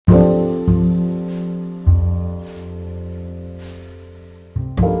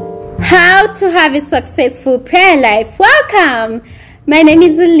how to have a successful prayer life. Welcome. My name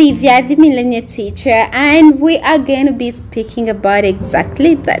is Olivia, the Millennial Teacher, and we are going to be speaking about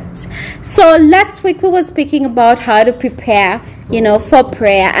exactly that. So last week we were speaking about how to prepare, for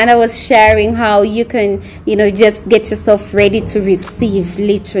prayer, and I was sharing how you can, just get yourself ready to receive,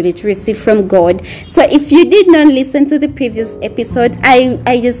 literally to receive from God. So if you did not listen to the previous episode,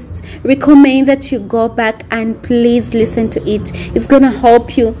 I just recommend that you go back and please listen to it. It's going to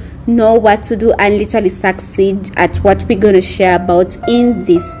help you know what to do and literally succeed at what we're going to share about in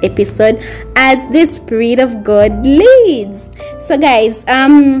this episode as the Spirit of God leads. So guys,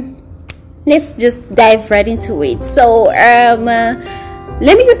 let's just dive right into it. So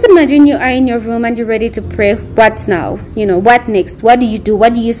let me just imagine you are in your room and you're ready to pray. What now? What next? What do you do?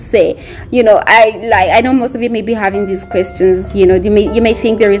 What do you say? I know most of you may be having these questions. You may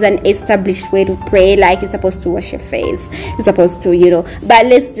think there is an established way to pray, like you're supposed to wash your face, you're supposed to, but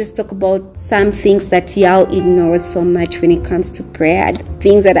let's just talk about some things that y'all ignore so much when it comes to prayer,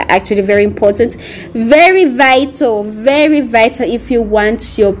 things that are actually very important, very vital if you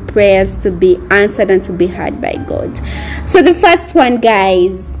want your prayers to be answered and to be heard by God. So the first one, guys,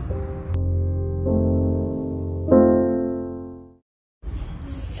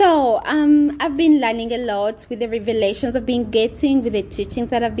 so I've been learning a lot with the revelations I've been getting, with the teachings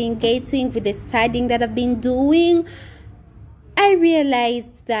that I've been getting, with the studying that I've been doing. I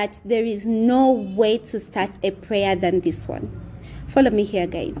realized that there is no way to start a prayer than this one. Follow me here,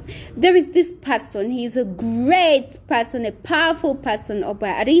 guys. There is this person. He's a great person, a powerful person. I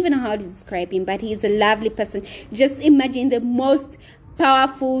don't even know how to describe him, but he's a lovely person. Just imagine the most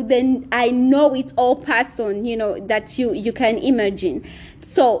powerful, then I know it all person, that you can imagine.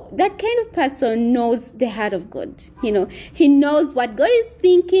 So that kind of person knows the heart of God. He knows what God is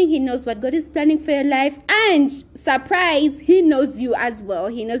thinking. He knows what God is planning for your life. And surprise, he knows you as well.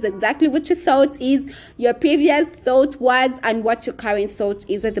 He knows exactly what your thought is, your previous thought was, and what your current thought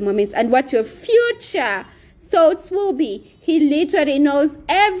is at the moment, and what your future thoughts will be. He literally knows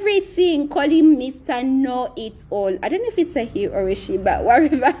everything. Call him Mr. Know-It-All. I don't know if it's a he or a she, but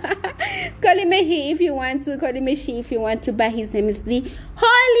whatever. Call him a he if you want to. Call him a she if you want to. But his name is the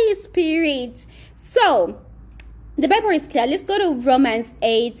Holy Spirit. So the Bible is clear. Let's go to Romans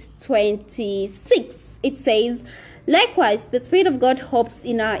 8:26. It says, likewise, the Spirit of God helps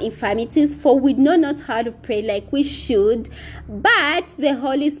in our infirmities, for we know not how to pray like we should, but the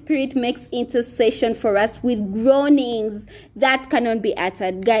Holy Spirit makes intercession for us with groanings that cannot be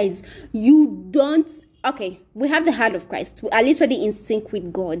uttered. Guys, we have the heart of Christ. We are literally in sync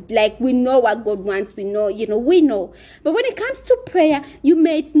with God. Like, we know what God wants. We know. But when it comes to prayer, you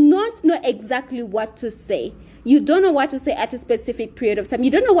may not know exactly what to say. You don't know what to say at a specific period of time.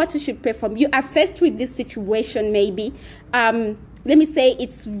 You don't know what you should pray for. You are faced with this situation, maybe. Let me say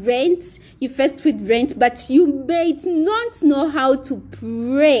it's rent. You're faced with rent, but you may not know how to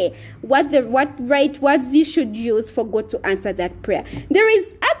pray. What words you should use for God to answer that prayer. There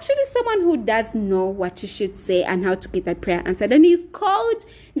is actually someone who does know what you should say and how to get that prayer answered, and he's called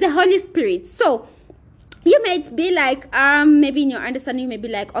the Holy Spirit. So you might be like, maybe in your understanding, you may be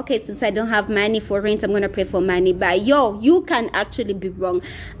like, okay, since I don't have money for rent, I'm going to pray for money. But you can actually be wrong.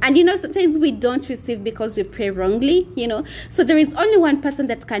 And sometimes we don't receive because we pray wrongly, So there is only one person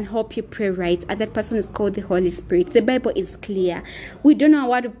that can help you pray right. And that person is called the Holy Spirit. The Bible is clear. We don't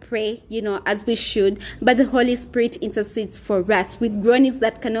know how to pray, as we should. But the Holy Spirit intercedes for us with groanings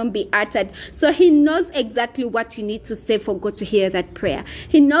that cannot be uttered. So he knows exactly what you need to say for God to hear that prayer.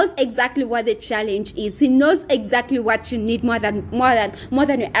 He knows exactly what the challenge is. He knows exactly what you need more than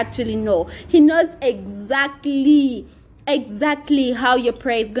you actually know. He knows exactly how your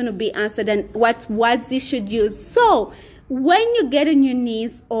prayer is going to be answered and what words you should use. So when you get on your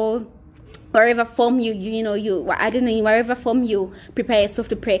knees or wherever form wherever form you prepare yourself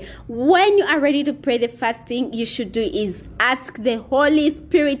to pray, when you are ready to pray, the first thing you should do is ask the Holy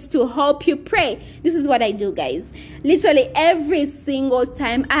Spirit to help you pray. This is what I do, guys. Literally every single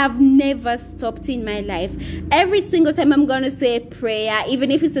time. I have never stopped in my life. Every single time I'm going to say a prayer,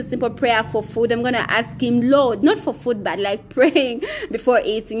 even if it's a simple prayer for food, I'm going to ask him, Lord, not for food, but like praying before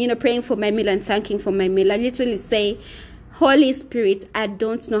eating, praying for my meal and thanking for my meal. I literally say, Holy Spirit, I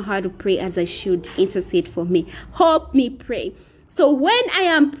don't know how to pray as I should. Intercede for me. Help me pray. So when I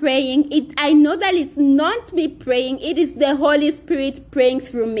am praying, I know that it's not me praying. It is the Holy Spirit praying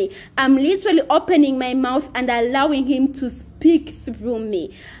through me. I'm literally opening my mouth and allowing him to speak through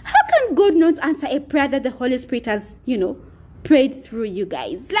me. How can God not answer a prayer that the Holy Spirit has, prayed through you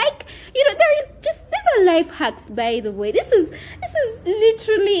guys? Like, these are life hacks, by the way. This is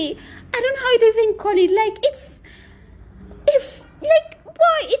literally, I don't know how to even call it. Like, it's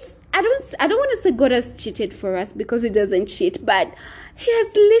I don't want to say God has cheated for us, because he doesn't cheat, but he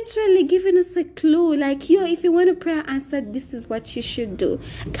has literally given us a clue, like, yo, if you want a prayer answered, this is what you should do.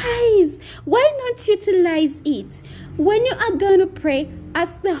 Guys, why not utilize it? When you are going to pray,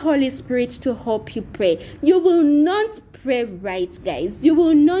 ask the Holy Spirit to help you pray. You will not pray right, guys. You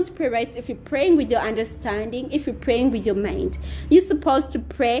will not pray right if you're praying with your understanding, if you're praying with your mind. You're supposed to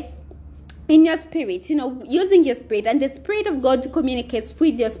pray in your spirit, using your spirit, and the Spirit of God communicates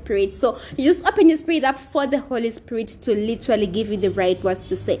with your spirit. So you just open your spirit up for the Holy Spirit to literally give you the right words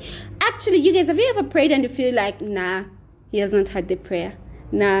to say. Actually, you guys, have you ever prayed and you feel like, nah, he has not heard the prayer?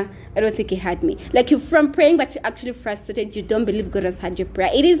 Nah, I don't think he heard me. Like, you're from praying, but you're actually frustrated. You don't believe God has heard your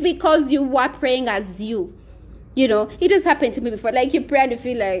prayer. It is because you were praying as you. It just happened to me before. Like, you pray and you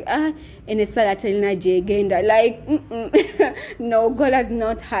feel like, and it's again that, like, no, God has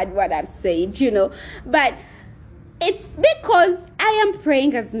not heard what I've said, But it's because I am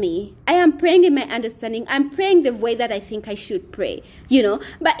praying as me. I am praying in my understanding. I'm praying the way that I think I should pray,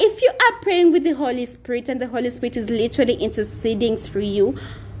 But if you are praying with the Holy Spirit, and the Holy Spirit is literally interceding through you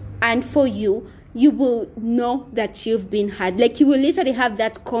and for you, you will know that you've been heard. Like, you will literally have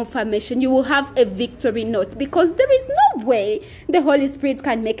that confirmation. You will have a victory note, because there is no way the Holy Spirit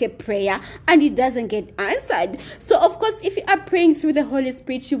can make a prayer and it doesn't get answered. So, of course, if you are praying through the Holy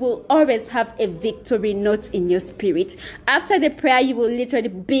Spirit, you will always have a victory note in your spirit. After the prayer, you will literally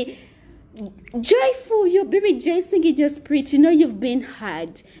be joyful. You'll be rejoicing in your spirit. You've been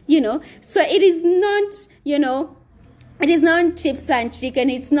heard. So it is not, it is not chips and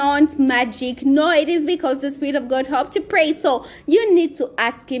chicken. It's not magic. No, it is because the Spirit of God helped you pray. So you need to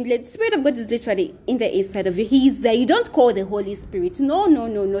ask him. The Spirit of God is literally in the inside of you. He is there. You don't call the Holy Spirit. No.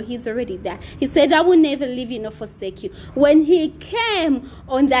 He's already there. He said, I will never leave you nor forsake you. When he came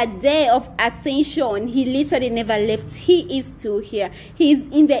on that day of ascension, he literally never left. He is still here. He is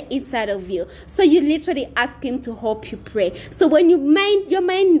in the inside of you. So you literally ask him to help you pray. So when your mind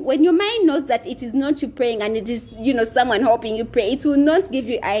knows that it is not you praying, and it is, someone helping you pray, it will not give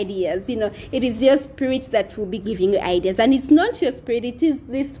you ideas. It is your spirit that will be giving you ideas, and it's not your spirit, it is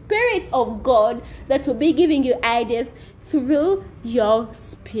the Spirit of God that will be giving you ideas through your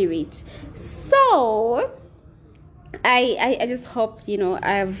spirit. So I just hope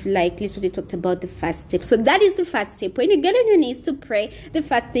I've literally talked about the first step. So that is the first step. When you get on your knees to pray, the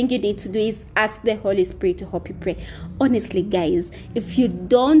first thing you need to do is ask the Holy Spirit to help you pray. Honestly, guys, if you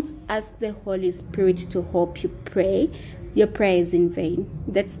don't ask the Holy Spirit to help you pray, your prayer is in vain.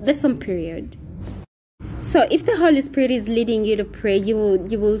 That's on period. So if the Holy Spirit is leading you to pray, you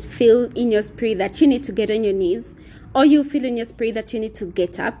will feel in your spirit that you need to get on your knees, or you feel in your spirit that you need to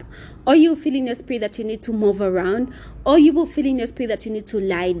get up, or you feel in your spirit that you need to move around, or you will feel in your spirit that you need to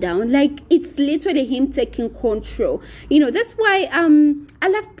lie down. Like, it's literally him taking control. That's why I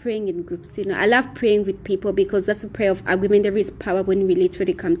love praying in groups. I love praying with people, because that's a prayer of agreement. There is power when we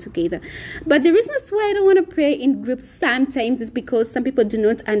literally come together. But the reason as to why I don't want to pray in groups sometimes is because some people do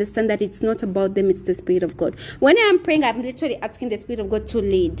not understand that it's not about them, it's the Spirit of God. When I am praying, I'm literally asking the Spirit of God to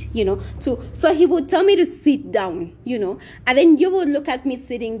lead, so he will tell me to sit down, and then you will look at me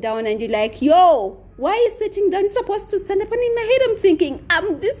sitting down and you're like, yo, why are you sitting down? You're supposed to stand up. And in my head, I'm thinking,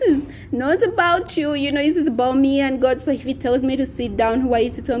 this is not about you. This is about me and God. So if he tells me to sit down, who are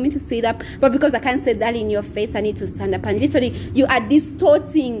you to tell me to sit up? But because I can't say that in your face, I need to stand up. And literally, you are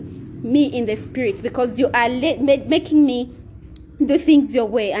distorting me in the spirit, because you are making me do things your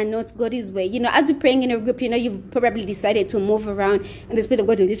way and not God's way. As you're praying in a group, you've probably decided to move around, and the Spirit of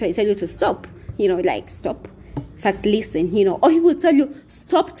God will literally tell you to stop. Stop. First listen, or he will tell you,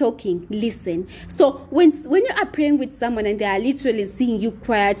 stop talking, listen. So when you are praying with someone and they are literally seeing you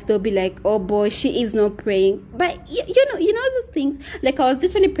quiet, they'll be like, oh boy, she is not praying. But you know those things. Like, I was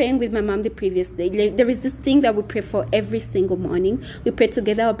literally praying with my mom the previous day. Like, there is this thing that we pray for every single morning. We pray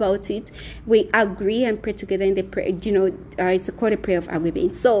together about it. We agree and pray together in the prayer. It's called a prayer of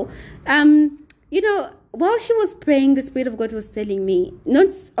agreement. So while she was praying, the Spirit of God was telling me,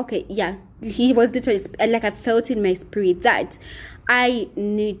 he was literally, like, I felt in my spirit that I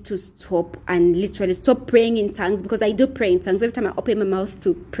need to stop and literally stop praying in tongues, because I do pray in tongues. Every time I open my mouth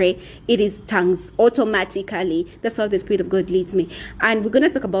to pray, it is tongues automatically. That's how the Spirit of God leads me. And we're going to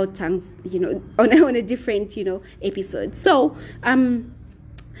talk about tongues, on a different, episode. So,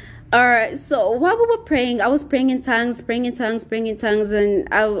 so while we were praying, I was praying in tongues, and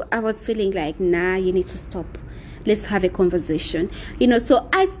I was feeling like, nah, you need to stop. let's have a conversation. So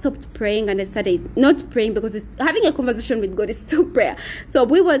I stopped praying and I started not praying, because having a conversation with God is still prayer. So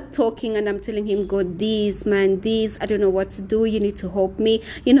we were talking and I'm telling him, God, this, I don't know what to do, you need to help me,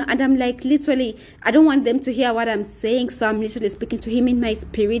 and I'm like, literally, I don't want them to hear what I'm saying, so I'm literally speaking to him in my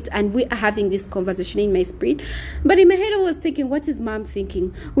spirit, and we are having this conversation in my spirit. But in my head I was thinking, what is mom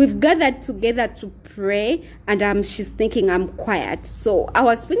thinking? We've gathered together to pray, and she's thinking I'm quiet. So I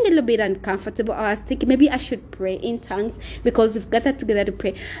was feeling a little bit uncomfortable. I was thinking maybe I should pray in tongues because we've gathered together to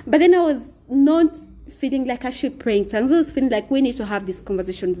pray. But then I was not feeling like I should pray in tongues. I was feeling like we need to have this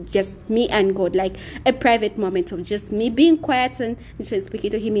conversation, just me and God, like a private moment of just me being quiet and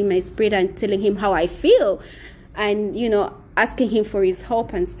speaking to him in my spirit and telling him how I feel, and asking him for his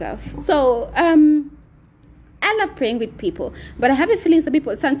help and stuff. So I love praying with people, but I have a feeling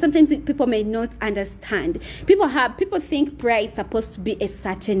sometimes people may not understand. People think prayer is supposed to be a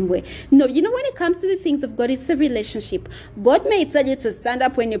certain way. No, when it comes to the things of God, it's a relationship. God may tell you to stand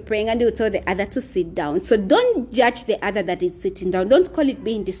up when you're praying, and He'll tell the other to sit down. So don't judge the other that is sitting down. Don't call it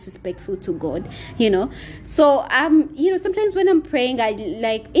being disrespectful to God. So sometimes when I'm praying, I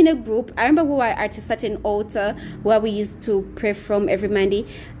like in a group. I remember we were at a certain altar where we used to pray from every Monday,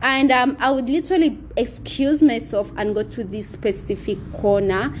 and I would literally excuse myself and go to this specific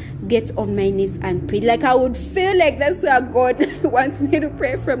corner, get on my knees and pray. Like I would feel like that's where God wants me to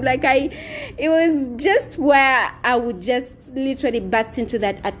pray from. It was just where I would just literally burst into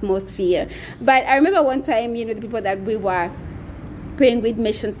that atmosphere. But I remember one time, the people that we were praying with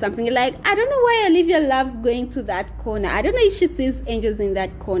mentioned something like, I don't know why Olivia loves going to that corner. I don't know if she sees angels in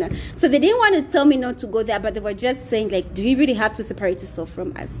that corner. So they didn't want to tell me not to go there, but they were just saying, like, do you really have to separate yourself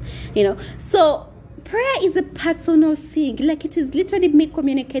from us? So prayer is a personal thing. Like, it is literally me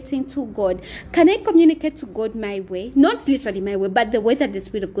communicating to God. Can I communicate to God my way? Not literally my way, but the way that the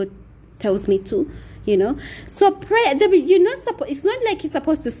Spirit of God tells me to. So prayer, it's not like you're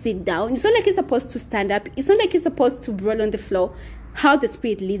supposed to sit down. It's not like you're supposed to stand up. It's not like you're supposed to roll on the floor. How the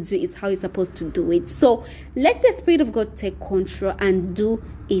Spirit leads you is how you're supposed to do it. So let the Spirit of God take control and do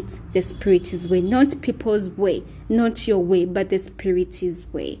it the Spirit's way, not people's way, not your way, but the Spirit's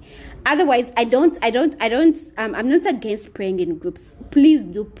way. Otherwise, I'm not against praying in groups. Please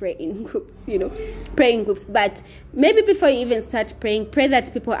do pray in groups, pray in groups. But maybe before you even start praying, pray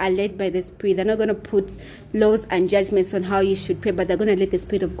that people are led by the Spirit. They're not going to put laws and judgments on how you should pray, but they're going to let the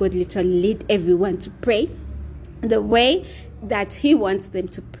Spirit of God literally lead everyone to pray the way that He wants them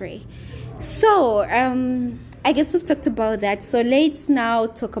to pray. So, I guess we've talked about that. So let's now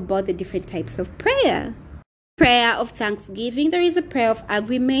talk about the different types of prayer. Prayer of thanksgiving. There is a prayer of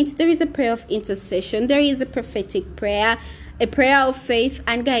agreement. There is a prayer of intercession. There is a prophetic prayer, a prayer of faith.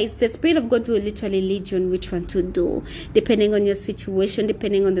 And guys, the Spirit of God will literally lead you on which one to do, depending on your situation,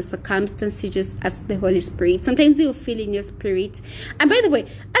 depending on the circumstance. You just ask the Holy Spirit. Sometimes you'll feel in your spirit. And by the way,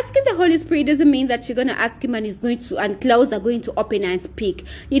 asking the Holy Spirit doesn't mean that you're going to ask Him and clouds are going to open and speak.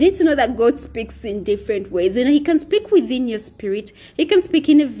 You need to know that God speaks in different ways. He can speak within your spirit. He can speak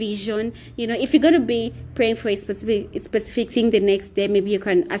in a vision. If you're going to be praying for a specific thing the next day, maybe you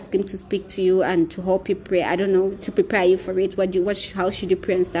can ask Him to speak to you and to help you pray. I don't know, to prepare you for it. How should you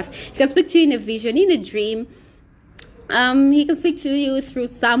pray and stuff. He can speak to you in a vision, in a dream. He can speak to you through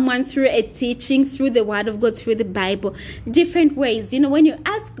someone, through a teaching, through the Word of God, through the Bible, different ways. When you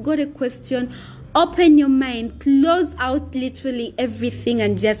ask God a question, open your mind, close out literally everything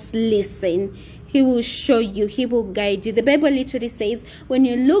and just listen. He will show you. He will guide you. The Bible literally says, when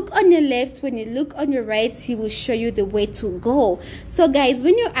you look on your left, when you look on your right, He will show you the way to go. So guys,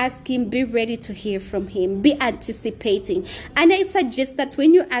 when you ask Him, be ready to hear from Him. Be anticipating. And I suggest that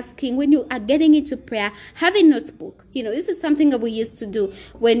when you're asking, when you are getting into prayer, have a notebook. This is something that we used to do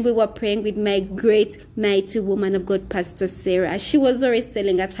when we were praying with my great, mighty woman of God, Pastor Sarah. She was always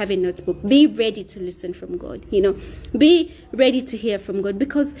telling us, have a notebook. Be ready to listen from God. Be ready to hear from God,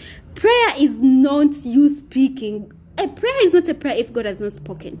 because prayer is not you speaking. A prayer is not a prayer if God has not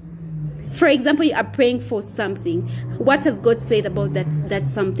spoken. For example, you are praying for something. What has God said about that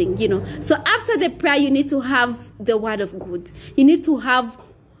something? So after the prayer, you need to have the Word of God. You need to have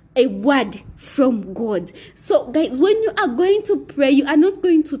a word from God. So guys, when you are going to pray, you are not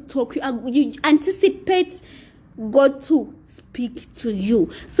going to talk. You anticipate God to speak to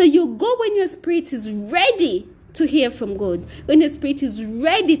you. So you go when your spirit is ready to hear from God, when your spirit is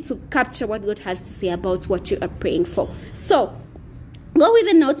ready to capture what God has to say about what you are praying for. So Go with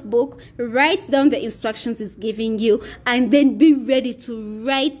a notebook, write down the instructions he's giving you, and then be ready to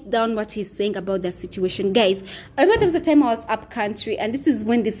write down what he's saying about the situation. Guys, I remember there was a time I was up country, and this is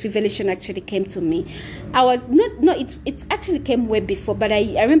when this revelation actually came to me. I was it actually came way before, but I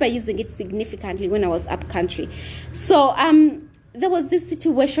remember using it significantly when I was up country. So there was this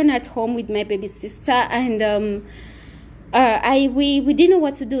situation at home with my baby sister, and we didn't know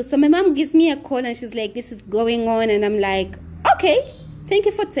what to do. So my mom gives me a call, and she's like, this is going on, and I'm like, okay, thank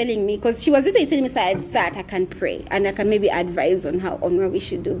you for telling me, because she was literally telling me so I can pray and I can maybe advise on what we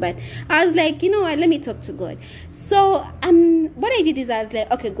should do. But I was like, you know what, let me talk to God. So what I did is I was like,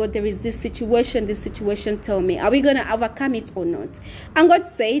 okay, God, there is this situation, tell me, are we gonna overcome it or not? And God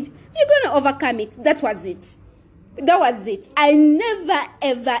said, you're gonna overcome it. That was it. I never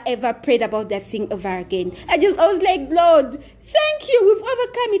ever prayed about that thing ever again. I was like, Lord, thank you, we've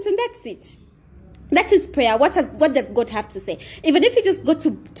overcome it, and that's it. That is prayer. What does God have to say? Even if you just go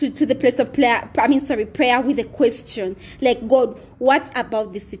to the place of prayer with a question, like, God, what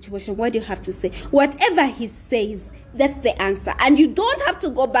about this situation? What do you have to say? Whatever he says, that's the answer. And you don't have to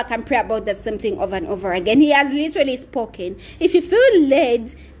go back and pray about the same thing over and over again. He has literally spoken. If you feel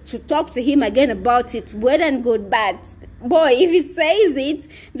led to talk to him again about it, well and good, but boy, if he says it,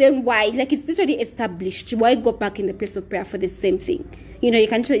 then why? Like, it's literally established. Why go back in the place of prayer for the same thing? You know, you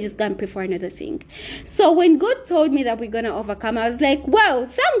can just go and pray for another thing. So when God told me that we're going to overcome, I was like, wow,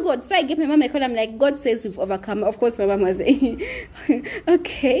 thank God. So I gave my mom a call. I'm like, God says we've overcome. Of course, my mom was like,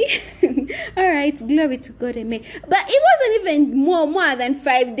 okay. All right. Glory to God. Amen. But it wasn't even more than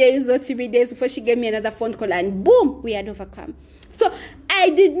 5 days or 3 days before she gave me another phone call, and boom, we had overcome. So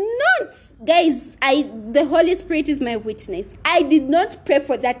I did not, guys, the Holy Spirit is my witness. I did not pray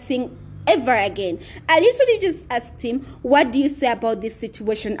for that thing ever again. I literally just asked him, what do you say about this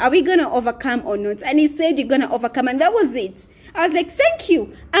situation? Are we going to overcome or not? And he said, you're going to overcome. And that was it. I was like, thank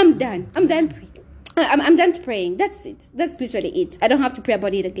you. I'm done praying. I'm done praying. That's it. That's literally it. I don't have to pray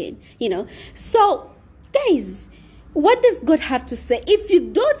about it again, you know. So, guys, what does God have to say? If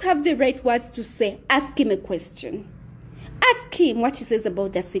you don't have the right words to say, ask him a question. Ask him what he says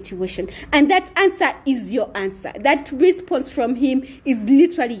about that situation. And that answer is your answer. That response from him is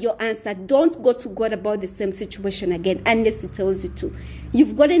literally your answer. Don't go to God about the same situation again unless he tells you to.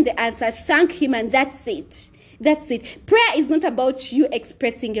 You've gotten the answer. Thank him, and that's it. That's it. Prayer is not about you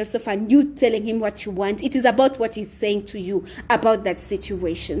expressing yourself and you telling him what you want. It is about what he's saying to you about that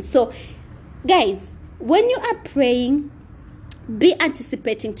situation. So, guys, when you are praying, be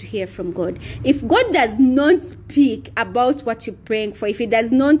anticipating to hear from God. If God does not speak about what you're praying for, if you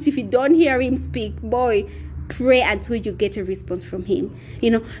don't hear him speak, boy, pray until you get a response from him.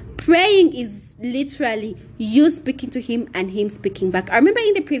 You know, praying is literally you speaking to him and him speaking back. I remember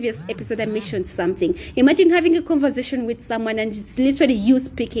in the previous episode I mentioned something. Imagine having a conversation with someone and it's literally you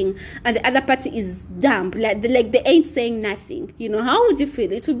speaking and the other party is dumb, like they ain't saying nothing. You know, how would you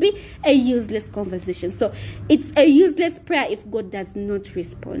feel? It would be a useless conversation. So it's a useless prayer if God does not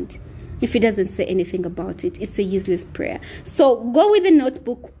respond. If he doesn't say anything about it, it's a useless prayer. So go with a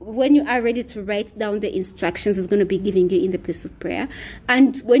notebook. When you are ready to write down the instructions it's going to be giving you in the place of prayer.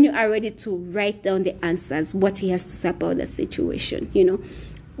 And when you are ready to write down the answers, what he has to say about the situation, you know.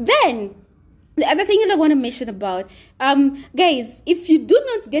 Then, the other thing that I want to mention about, guys, if you do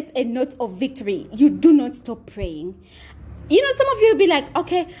not get a note of victory, you do not stop praying. You know, some of you will be like,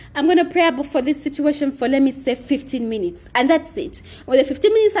 okay, I'm going to pray for this situation for, let me say, 15 minutes. And that's it. When the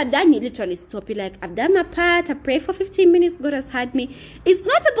 15 minutes are done, you literally stop. You're like, I've done my part. I prayed for 15 minutes. God has heard me. It's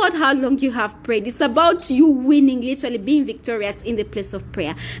not about how long you have prayed. It's about you winning, literally being victorious in the place of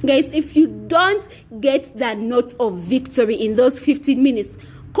prayer. Guys, if you don't get that note of victory in those 15 minutes,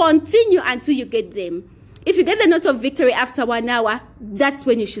 continue until you get them. If you get the note of victory after 1 hour, that's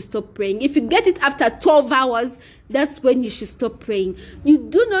when you should stop praying. If you get it after 12 hours, that's when you should stop praying. You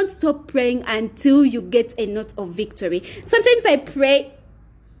do not stop praying until you get a note of victory. Sometimes I pray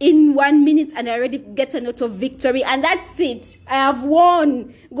in 1 minute and I already get a note of victory, and that's it. I have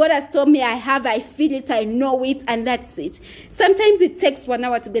won. God has told me I feel it, I know it, and that's it. Sometimes it takes 1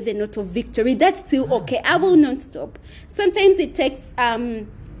 hour to get the note of victory. That's still okay. I will not stop. Sometimes it takes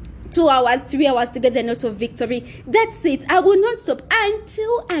 2 hours, 3 hours to get the note of victory. That's it. I will not stop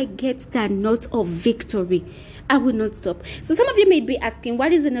until I get that note of victory. I will not stop. So some of you may be asking,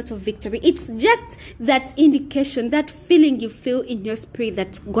 what is the note of victory? It's just that indication, that feeling you feel in your spirit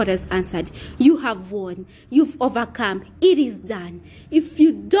that God has answered. You have won. You've overcome. It is done. If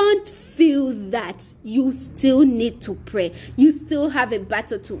you don't feel feel that, you still need to pray. You still have a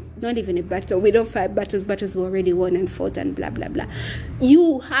battle to, not even a battle, we don't fight battles were already won and fought and blah blah blah.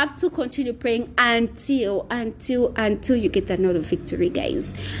 You have to continue praying until you get that note of victory,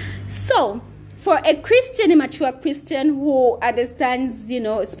 guys. So for a Christian, a mature Christian who understands,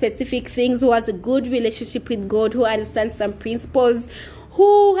 specific things, who has a good relationship with God, who understands some principles,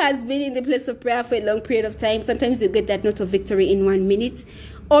 who has been in the place of prayer for a long period of time, sometimes you get that note of victory in 1 minute,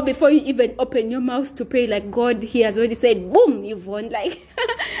 or before you even open your mouth to pray, like God, he has already said, boom, you've won. Like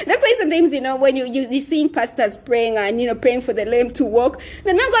that's why sometimes, when you're seeing pastors praying and, praying for the lame to walk,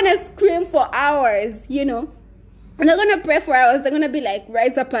 they're not going to scream for hours, They're not going to pray for hours. They're going to be like,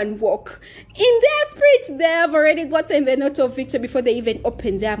 rise up and walk. In their spirit, they have already gotten the note of victory before they even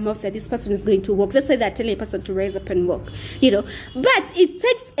open their mouth that this person is going to walk. That's why they're telling a person to rise up and walk, But it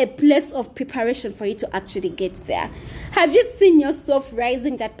takes a place of preparation for you to actually get there. Have you seen yourself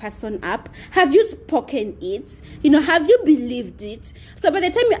rising that person up? Have you spoken it? Have you believed it? So by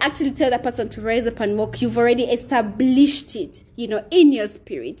the time you actually tell that person to rise up and walk, you've already established it, in your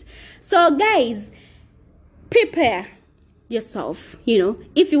spirit. So guys, prepare yourself.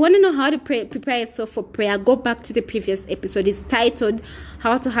 If you want to know how to prepare yourself for prayer, go back to the previous episode. It's titled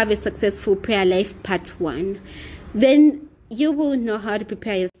How to Have a Successful Prayer Life Part 1. Then you will know how to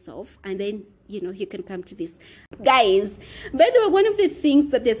prepare yourself, and then you can come to this. Guys, by the way, one of the things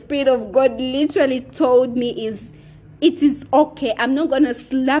that the Spirit of God literally told me is, it is okay. I'm not going to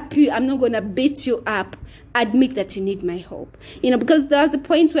slap you. I'm not going to beat you up. Admit that you need my help. Because there was a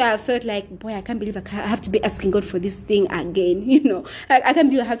point where I felt like, boy, I can't believe I have to be asking God for this thing again. I can't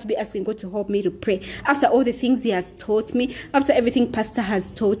believe I have to be asking God to help me to pray. After all the things he has taught me, after everything Pastor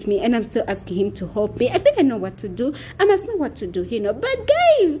has taught me, and I'm still asking him to help me. I think I know what to do. I must know what to do, But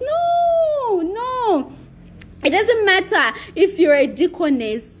guys, no. It doesn't matter if you're a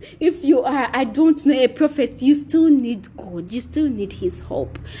deaconess, if you are, I don't know, a prophet, you still need God. You still need his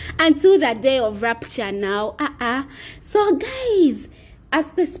help. Until that day of rapture now. So guys,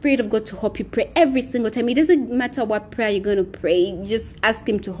 ask the Spirit of God to help you pray every single time. It doesn't matter what prayer you're going to pray. Just ask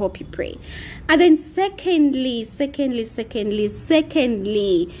him to help you pray. And then secondly,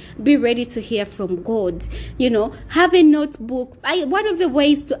 be ready to hear from God. Have a notebook. One of the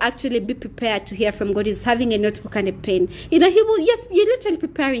ways to actually be prepared to hear from God is having a notebook and a pen. He will, yes, you're literally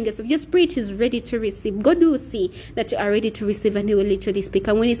preparing yourself. Your spirit is ready to receive. God will see that you are ready to receive, and he will literally speak.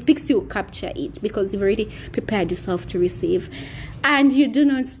 And when he speaks, you will capture it because you've already prepared yourself to receive. And you do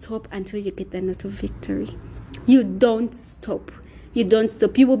not stop until you get the note of victory. You don't stop. You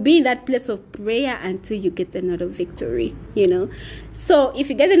will be in that place of prayer until you get the note of victory, So if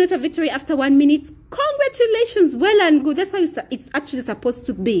you get the note of victory after 1 minute, congratulations, well and good. That's how it's actually supposed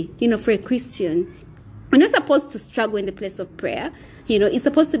to be, for a Christian. You're not supposed to struggle in the place of prayer. It's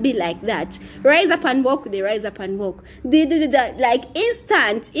supposed to be like that. Rise up and walk, they rise up and walk. Like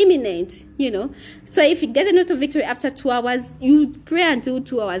instant, imminent, So if you get a note of victory after 2 hours, you pray until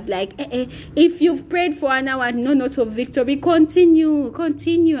 2 hours. Like, if you've prayed for 1 hour, no note of victory, continue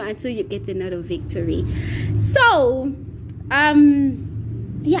until you get the note of victory. So,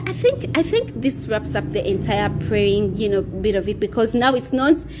 yeah, I think this wraps up the entire praying, bit of it, because now it's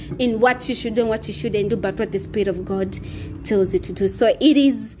not in what you should do and what you shouldn't do, but what the Spirit of God tells you to do. So it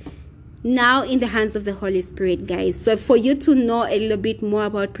is now in the hands of the Holy Spirit, guys. So for you to know a little bit more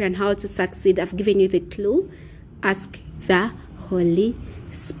about prayer and how to succeed, I've given you the clue. Ask the Holy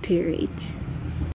Spirit.